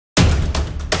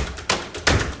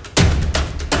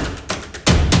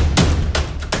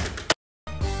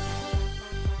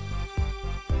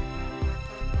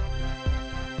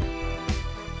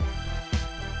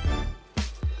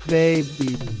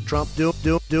baby Trump do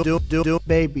do do do do do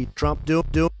baby Trump do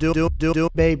do do do do do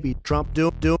baby Trump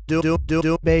do do do do do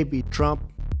do baby Trump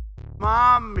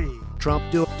Mommy. Trump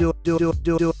do do do do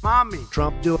do do Mommy.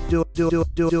 Trump do do do do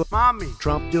do do Mommy.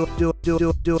 Trump do do do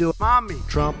do do do Mommy.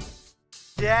 Trump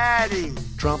Daddy.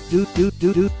 Trump do do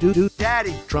do do do do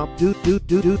Daddy. Trump do do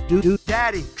do do do do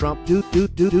Daddy. Trump do do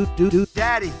do do do do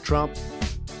Daddy. Trump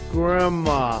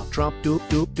Grandma Trump do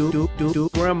do do do do do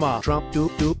Grandma Trump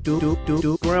do do do do do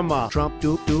do Grandma Trump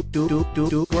do do do do do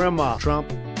do Grandma Trump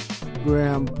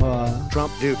Grandpa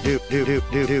Trump do do do do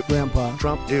do do Grandpa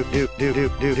Trump do do do do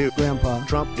do do Grandpa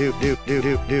Trump do do do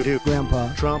do do do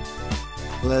Grandpa Trump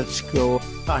Let's go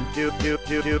on do do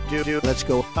do do do do Let's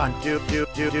go on do do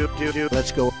do do do do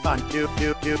Let's go on do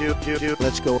do do do do do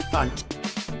Let's go on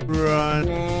Run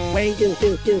Way do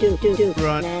do do do do do.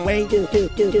 Run Way do do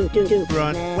do do do do.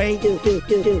 Run Way do do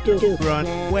do do do do.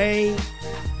 Run way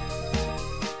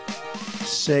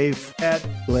Safe at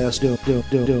last do do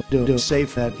do do do do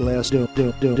Safe at last do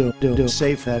do do do do do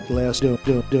Safe at last do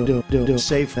do do do do do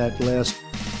Safe at last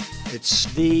It's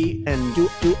the end do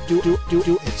do do do do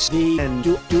do It's the end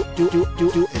do do do do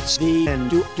do do It's the end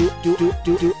do do do do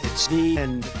do do It's the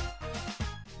end